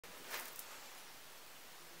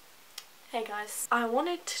Hey guys, I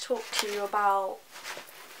wanted to talk to you about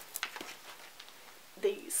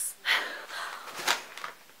these.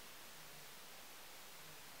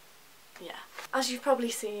 Yeah. As you've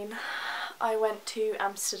probably seen, I went to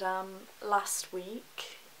Amsterdam last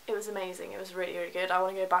week. It was amazing, it was really, really good. I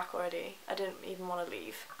want to go back already. I didn't even want to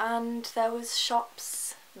leave. And there was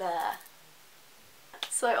shops there.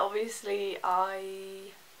 So obviously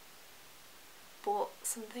I bought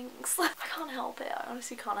some things. I can't help it, I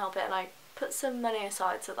honestly can't help it, and I put some money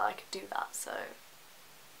aside so that I could do that, so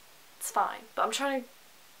it's fine. But I'm trying to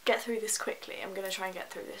get through this quickly. I'm going to try and get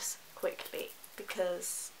through this quickly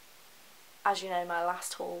because, as you know, my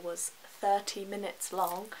last haul was 30 minutes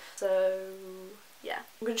long, so yeah,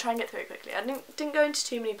 I'm going to try and get through it quickly. I didn't go into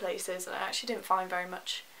too many places and I actually didn't find very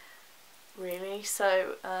much really,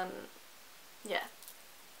 so yeah.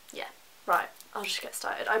 Right, I'll just get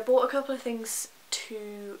started. I bought a couple of things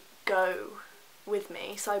to go with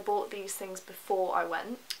me, so I bought these things before I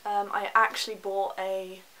went. I actually bought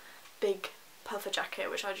a big puffer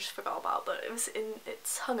jacket, which I just forgot about, but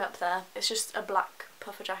it's hung up there. It's just a black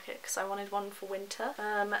puffer jacket because I wanted one for winter.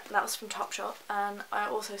 That was from Topshop, and I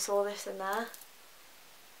also saw this in there.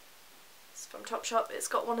 It's from Topshop. It's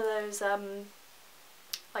got one of those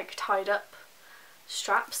like tied up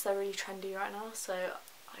straps. They're really trendy right now, so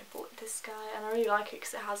I bought this guy, and I really like it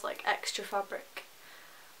because it has like extra fabric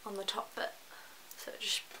on the top bit, so it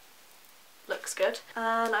just looks good.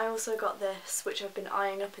 And I also got this, which I've been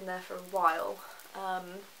eyeing up in there for a while,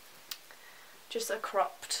 just a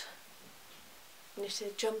cropped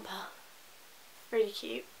knitted jumper. Really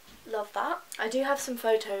cute, love that. I do have some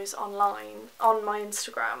photos online on my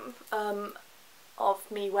Instagram of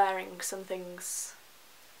me wearing some things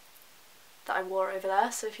that I wore over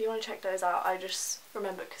there, so if you want to check those out, I just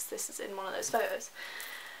remember because this is in one of those photos.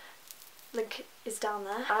 Link is down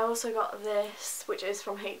there. I also got this, which is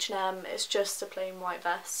from H&M. It's just a plain white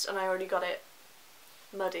vest, and I already got it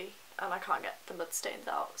muddy and I can't get the mud stains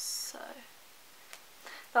out, so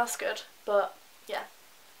that's good. But yeah,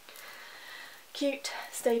 cute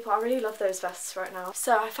staple. I really love those vests right now.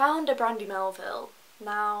 So I found a brandy Melville.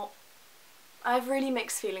 Now I have really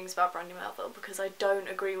mixed feelings about brandy Melville because I don't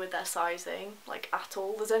agree with their sizing, like, at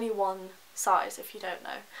all. There's only one size, if you don't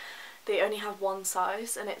know. They only have one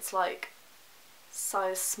size, and it's like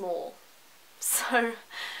size small. So,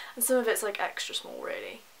 and some of it's like extra small,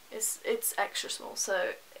 really. It's extra small,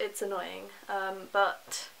 so it's annoying.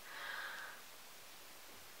 But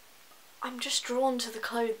I'm just drawn to the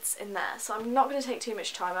clothes in there, so I'm not going to take too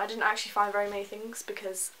much time. I didn't actually find very many things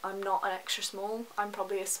because I'm not an extra small. I'm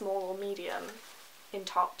probably a small or medium in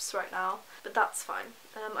tops right now, but that's fine.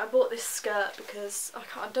 I bought this skirt because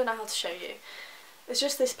I don't know how to show you. It's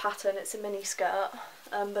just this pattern. It's a mini skirt,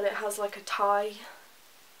 but it has like a tie,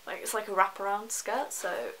 like it's like a wraparound skirt,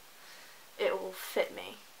 so it will fit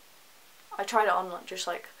me. I tried it on just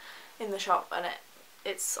like in the shop, and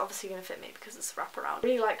it's obviously going to fit me because it's wraparound. I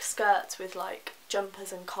really like skirts with like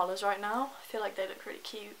jumpers and collars right now. I feel like they look really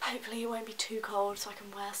cute. Hopefully it won't be too cold so I can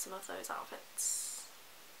wear some of those outfits.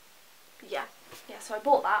 But yeah, so I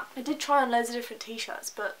bought that. I did try on loads of different t-shirts,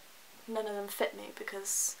 but none of them fit me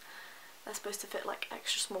because they're supposed to fit like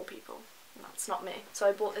extra small people, and that's not me. So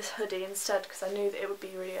I bought this hoodie instead because I knew that it would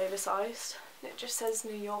be really oversized. It just says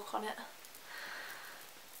New York on it.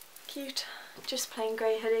 Cute. Just plain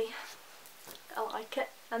grey hoodie. I like it.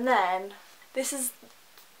 And then, this is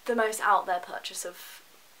the most out there purchase of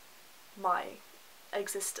my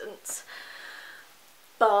existence,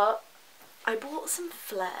 but I bought some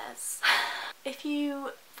flares. If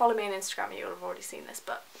you follow me on Instagram, you'll have already seen this,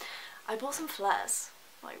 but I bought some flares.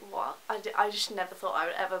 Like, what? I just never thought I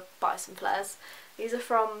would ever buy some flares. These are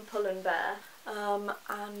from pull&bear,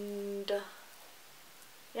 and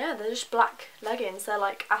yeah, they're just black leggings. They're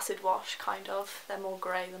like acid wash, kind of. They're more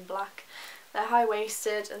grey than black. They're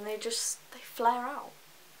high-waisted and they flare out.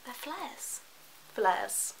 They're flares.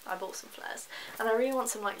 Flares. I bought some flares. And I really want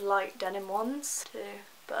some like light denim ones too,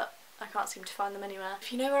 but I can't seem to find them anywhere.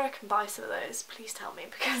 If you know where I can buy some of those, please tell me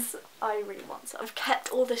because I really want some. I've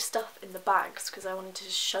kept all this stuff in the bags because I wanted to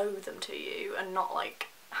show them to you and not like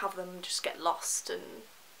have them just get lost and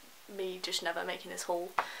me just never making this haul.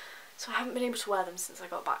 So I haven't been able to wear them since I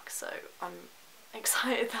got back, so I'm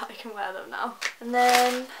excited that I can wear them now. And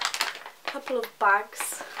then couple of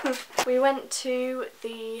bags. We went to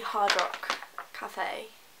the Hard Rock Cafe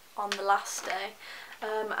on the last day,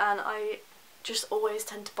 and I just always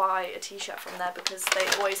tend to buy a t-shirt from there because they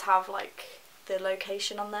always have like the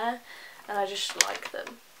location on there, and I just like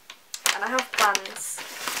them. And I have plans.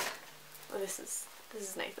 Well, this is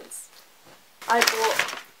Nathan's. I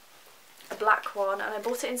bought a black one, and I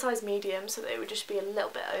bought it in size medium so that it would just be a little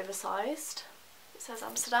bit oversized. It says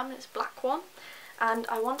Amsterdam and it's a black one, and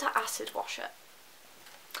I want to acid wash it.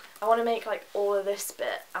 I want to make like all of this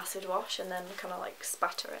bit acid wash and then kind of like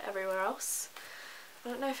spatter it everywhere else. I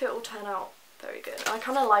don't know if it will turn out very good. I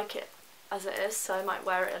kind of like it as it is, so I might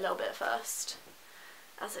wear it a little bit first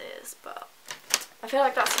as it is, but I feel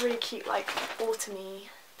like that's a really cute like autumny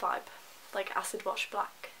vibe, like acid wash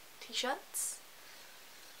black t-shirts.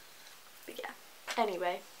 But yeah,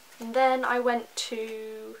 anyway, and then I went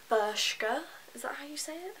to bershka. Is that how you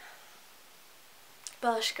say it?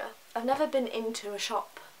 Bershka. I've never been into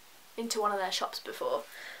one of their shops before.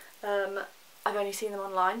 I've only seen them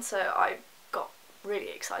online, so I got really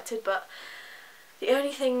excited, but the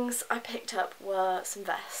only things I picked up were some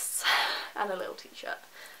vests and a little t-shirt.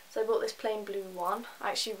 So I bought this plain blue one.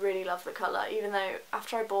 I actually really love the colour, even though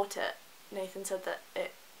after I bought it, Nathan said that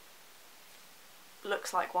it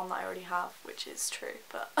looks like one that I already have, which is true,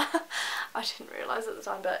 but I didn't realise at the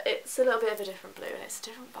time. But it's a little bit of a different blue and it's a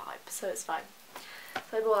different vibe, so it's fine.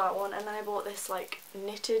 So I bought that one, and then I bought this like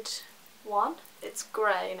knitted one. It's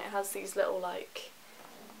grey and it has these little like,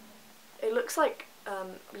 it looks like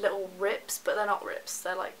little rips, but they're not rips,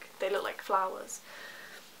 they're like, they look like flowers.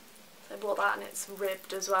 So I bought that, and it's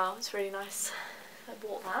ribbed as well, it's really nice. I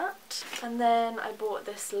bought that, and then I bought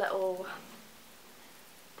this little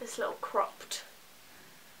cropped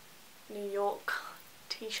New York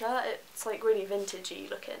t-shirt. It's like really vintagey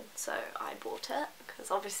looking, so I bought it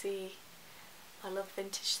because obviously I love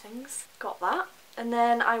vintage things. Got that. And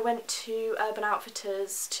then I went to Urban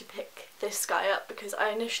Outfitters to pick this guy up because I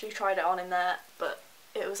initially tried it on in there, but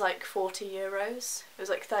it was like 40 euros. It was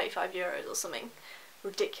like 35 euros or something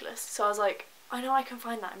ridiculous. So I was like, I know I can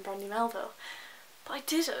find that in Brandy Melville, but I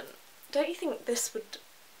didn't. Don't you think this would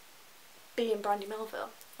be in Brandy Melville?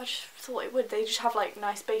 I just thought it would. They just have like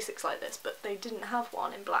nice basics like this, but they didn't have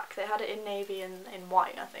one in black. They had it in navy and in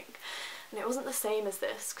white, I think. And it wasn't the same as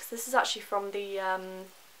this, because this is actually from the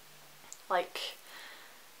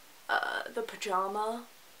the pyjama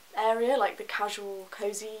area, like the casual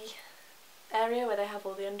cozy area where they have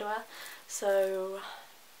all the underwear. So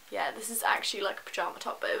yeah, this is actually like a pyjama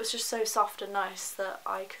top, but it was just so soft and nice that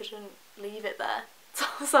I couldn't leave it there. So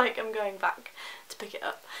I was like, I'm going back to pick it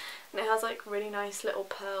up. And it has like really nice little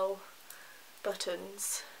pearl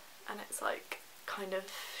buttons, and it's like kind of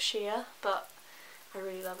sheer, but I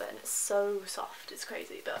really love it, and it's so soft, it's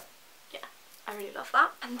crazy, but yeah, I really love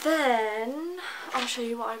that. And then I'll show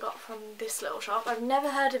you what I got from this little shop. I've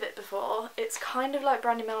never heard of it before. It's kind of like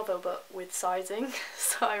Brandy Melville but with sizing,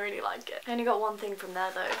 so I really like it. I only got one thing from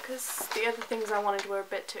there though, because the other things I wanted were a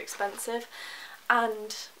bit too expensive,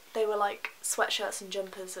 and they were like sweatshirts and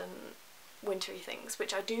jumpers and wintry things,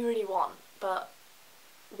 which I do really want, but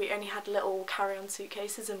we only had little carry-on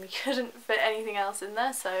suitcases and we couldn't fit anything else in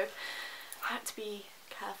there, so I had to be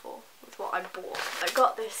careful with what I bought. I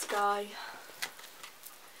got this guy.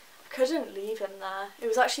 I couldn't leave him there. It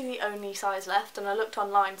was actually the only size left, and I looked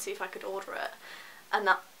online to see if I could order it, and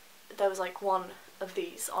that there was like one of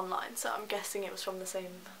these online, so I'm guessing it was from the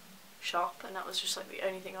same shop, and that was just like the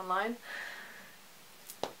only thing online.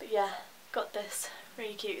 But yeah, got this.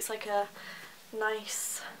 Really cute. It's like a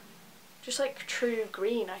nice, just like true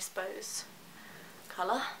green, I suppose,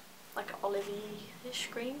 colour. Like an olivey-ish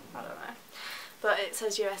green, I don't know. But it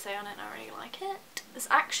says USA on it and I really like it. It's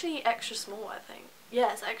actually extra small, I think.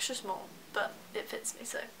 Yeah, it's extra small, but it fits me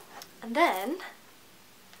so. And then,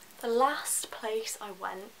 the last place I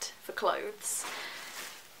went for clothes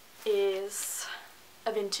is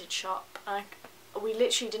a vintage shop. We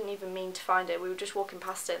literally didn't even mean to find it. We were just walking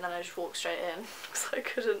past it and then I just walked straight in because I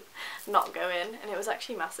couldn't not go in, and it was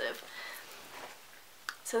actually massive.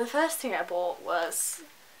 So the first thing I bought was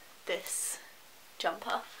this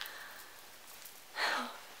jumper.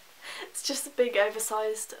 It's just a big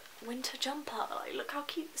oversized winter jumper. Like, look how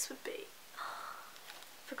cute this would be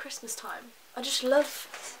for Christmas time. I just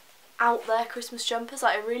love out there Christmas jumpers.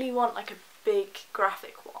 Like, I really want like a big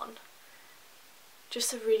graphic one.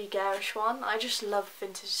 Just a really garish one. I just love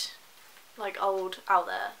vintage, like old out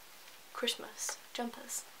there Christmas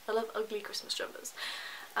jumpers. I love ugly Christmas jumpers,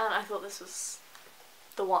 and I thought this was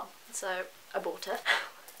the one, so I bought it.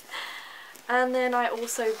 And then I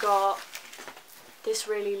also got this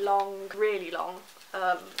really long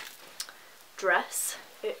dress.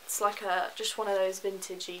 It's like just one of those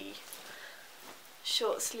vintagey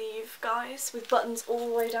short sleeve guys with buttons all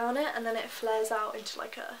the way down it, and then it flares out into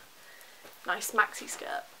like a nice maxi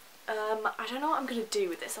skirt. I don't know what I'm going to do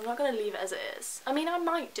with this. I'm not going to leave it as it is. I mean, I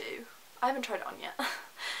might do. I haven't tried it on yet.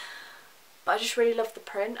 But I just really love the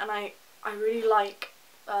print, and I really like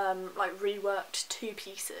reworked two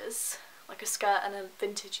pieces like a skirt and a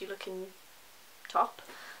vintagey looking top.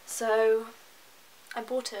 So I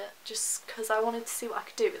bought it just because I wanted to see what I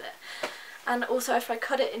could do with it. And also if I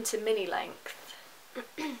cut it into mini length,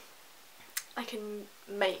 I can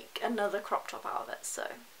make another crop top out of it, so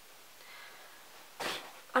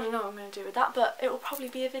I don't know what I'm going to do with that, but it will probably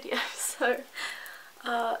be a video, so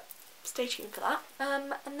stay tuned for that.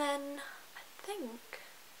 And then I think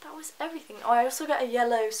that was everything. Oh, I also got a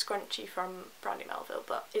yellow scrunchie from Brandy Melville,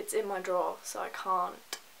 but it's in my drawer, so I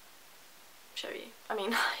can't show you. I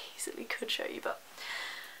mean, I easily could show you, but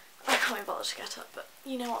I can't be bothered to get up. But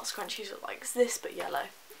you know what scrunchies look like? It's this, but yellow.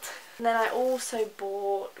 And then I also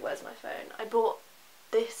bought, where's my phone? I bought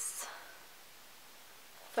this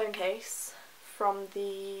phone case from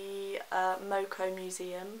the Moco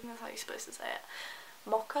Museum. That's how you're supposed to say it.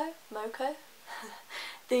 Moco?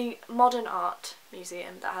 The Modern Art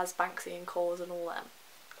Museum that has Banksy and Cores and all them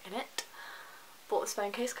in it. Bought this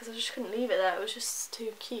phone case because I just couldn't leave it there, it was just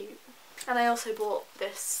too cute. And I also bought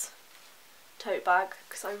this tote bag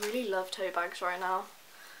because I really love tote bags right now.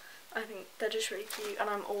 I think they're just really cute and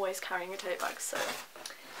I'm always carrying a tote bag, so.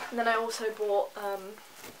 And then I also bought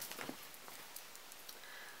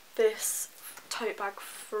this tote bag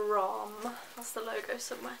from, that's the logo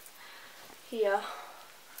somewhere, here.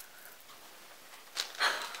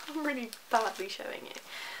 I'm really badly showing you.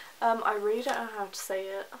 I really don't know how to say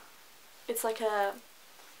it. It's like a,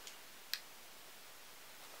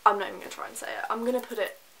 I'm not even going to try and say it. I'm going to put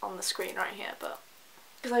it on the screen right here, but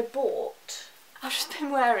because I've just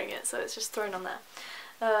been wearing it, so it's just thrown on there.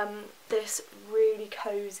 This really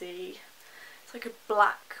cosy, it's like a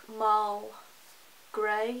black marl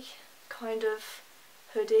grey kind of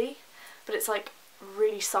hoodie, but it's like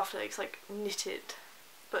really soft, it's like knitted,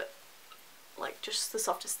 but like just the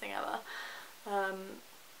softest thing ever.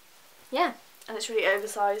 Yeah, and it's really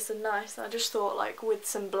oversized and nice, and I just thought like with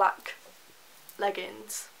some black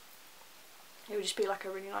leggings it would just be like a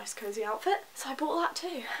really nice cozy outfit, so I bought that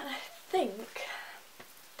too. And I think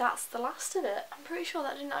that's the last of it. I'm pretty sure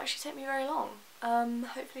that didn't actually take me very long.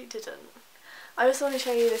 Hopefully it didn't. I also want to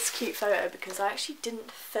show you this cute photo because I actually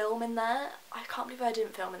didn't film in there. I can't believe I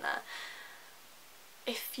didn't film in there.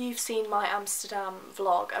 If you've seen my Amsterdam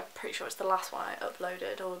vlog, I'm pretty sure it's the last one I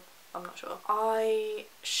uploaded, or I'm not sure. I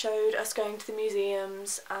showed us going to the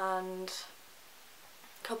museums and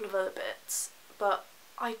a couple of other bits, but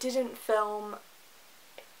I didn't film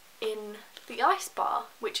in the ice bar,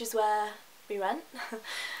 which is where we went.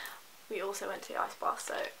 We also went to the ice bar,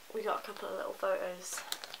 so we got a couple of little photos.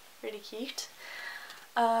 Really cute.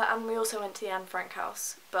 And we also went to the Anne Frank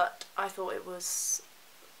house, but I thought it was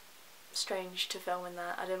strange to film in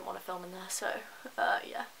there. I didn't want to film in there, so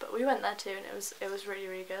yeah, but we went there too and it was really,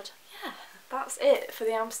 really good. Yeah, that's it for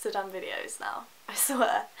the Amsterdam videos now. I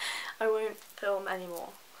swear I won't film anymore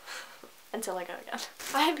until I go again.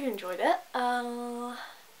 I hope you enjoyed it. I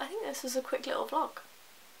think this was a quick little vlog,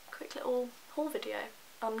 quick little haul video.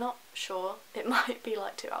 I'm not sure, it might be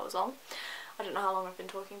like 2 hours long. I don't know how long I've been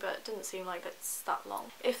talking, but it didn't seem like it's that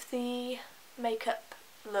long. If the makeup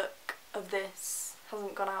look of this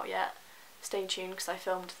hasn't gone out yet, stay tuned because I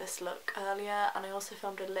filmed this look earlier, and I also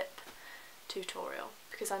filmed a lip tutorial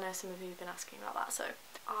because I know some of you have been asking about that, so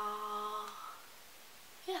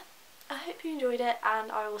yeah, I hope you enjoyed it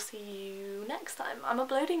and I will see you next time. I'm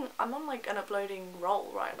on like an uploading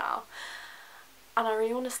roll right now, and I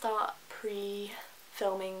really want to start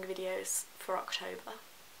pre-filming videos for October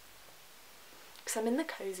because I'm in the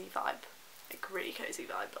cozy vibe, like really cozy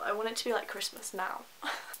vibe, but I want it to be like Christmas now.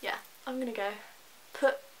 Yeah, I'm gonna go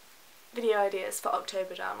put video ideas for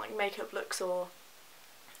October down, like makeup looks or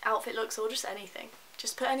outfit looks or just anything.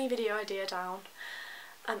 Just put any video idea down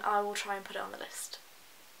and I will try and put it on the list.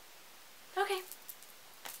 Okay,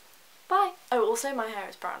 bye! Oh, also my hair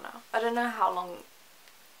is brown now. I don't know how long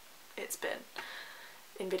it's been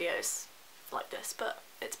in videos like this, but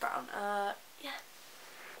it's brown. Yeah.